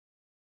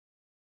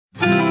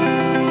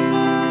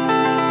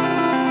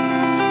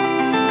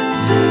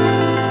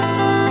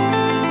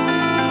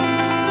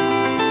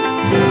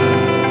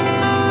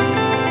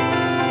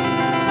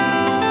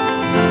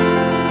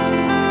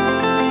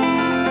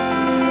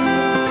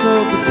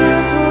told the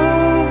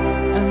devil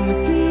and the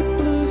deep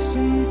blue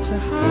sea to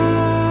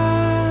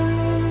hide.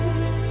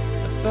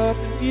 I thought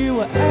that you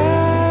were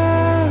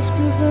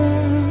after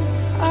them,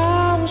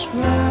 I was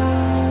right.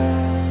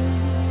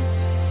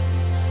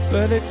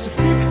 But it's a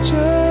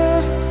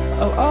picture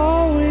I'll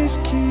always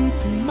keep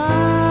in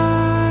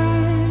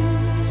mind,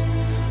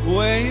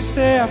 where you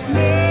say I've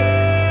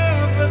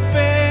never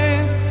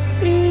been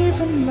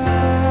even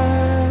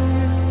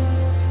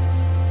light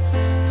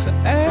for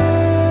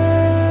anything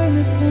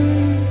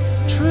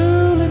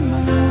truly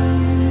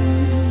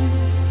mine.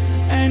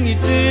 And you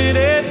did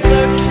it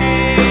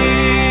looking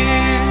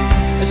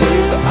as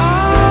you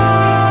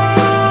are,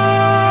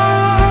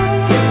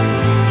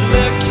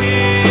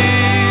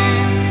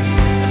 looking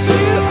as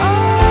you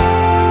are,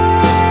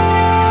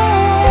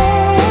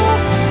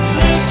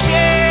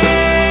 looking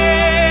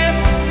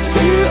as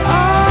you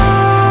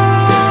are,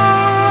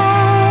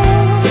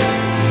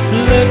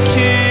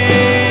 looking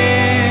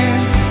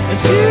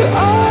as you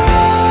are.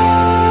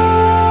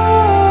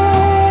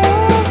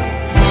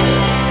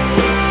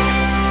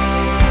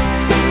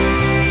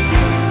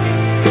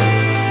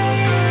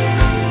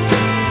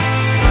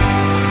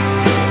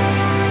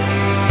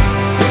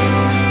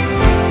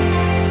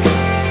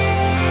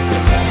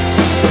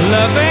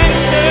 Love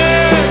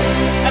enters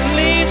and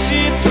leaves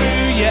you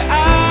through your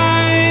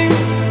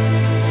eyes.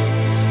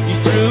 You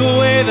threw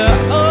away the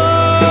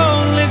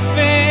only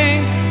thing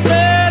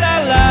that I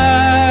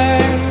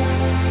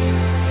liked.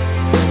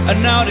 And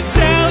now to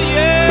tell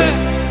you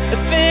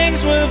that things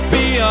will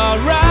be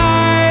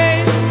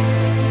alright,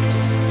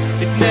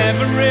 it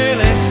never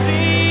really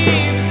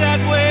seems that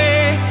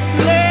way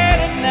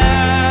late at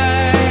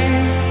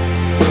night.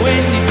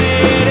 When you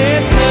did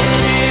it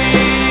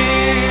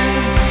looking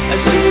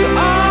as you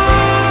are,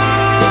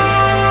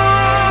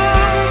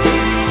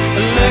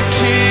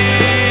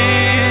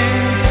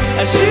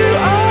 as you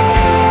are,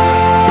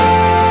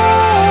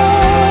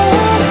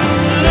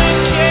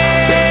 looking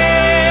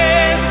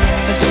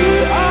as you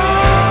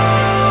are,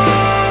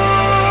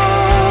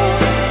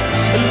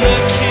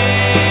 looking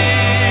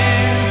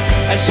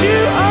as you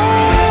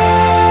are.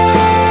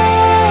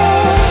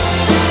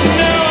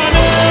 Now I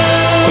know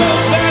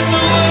that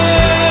the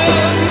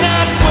world's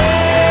not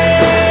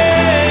waiting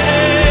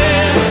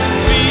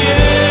for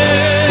you,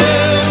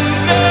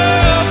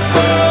 nor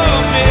for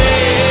me.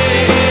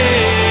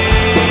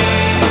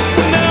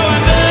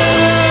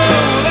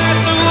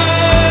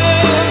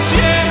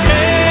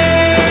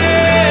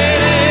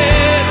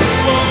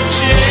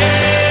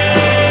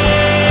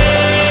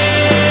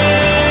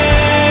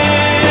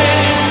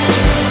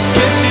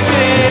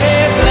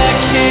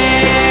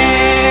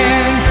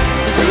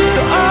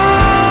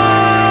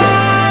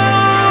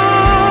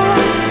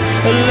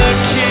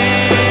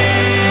 Looking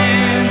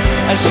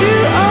as you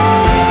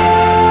are,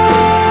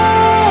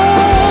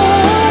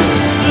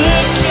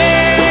 looking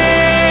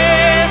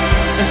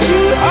as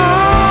you are,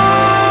 looking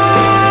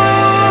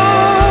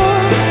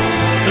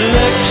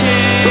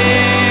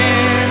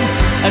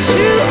as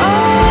you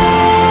are,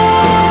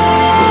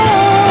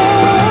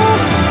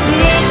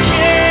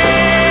 looking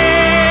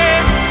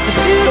as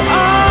you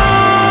are,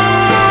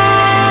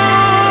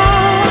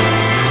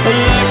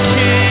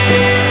 looking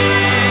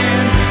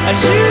as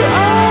you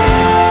are.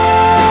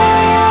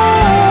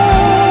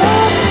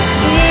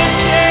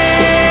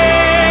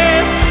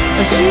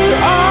 As you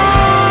are,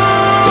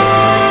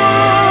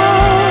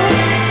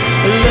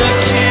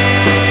 looking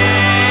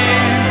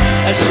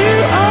as you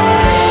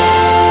are.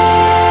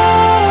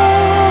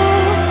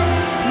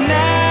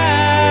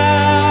 Now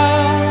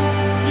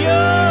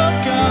you're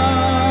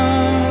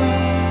gone,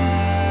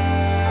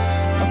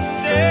 I'll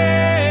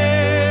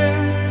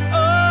stand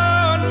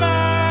on my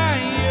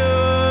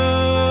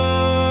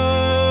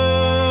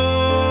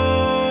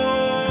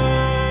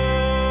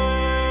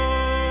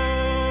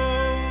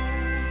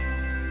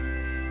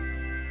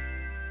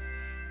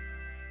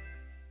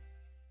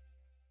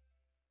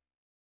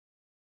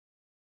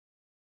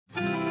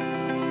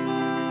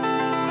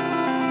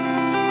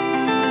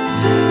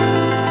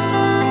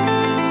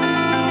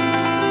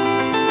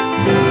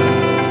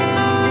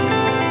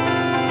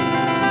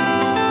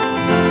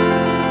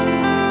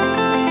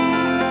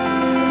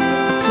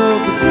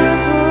told the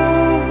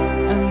devil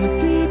and the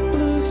deep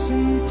blue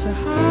sea to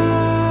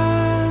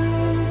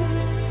hide.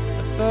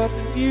 I thought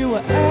that you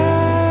were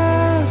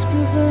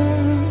after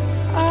them,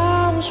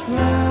 I was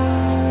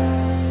right.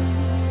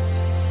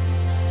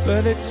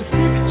 But it's a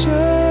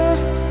picture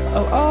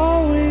I'll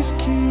always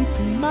keep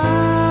in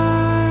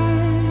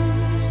mind,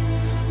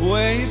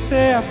 where you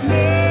say I've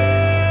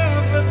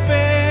never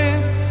been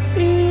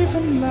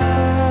even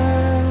light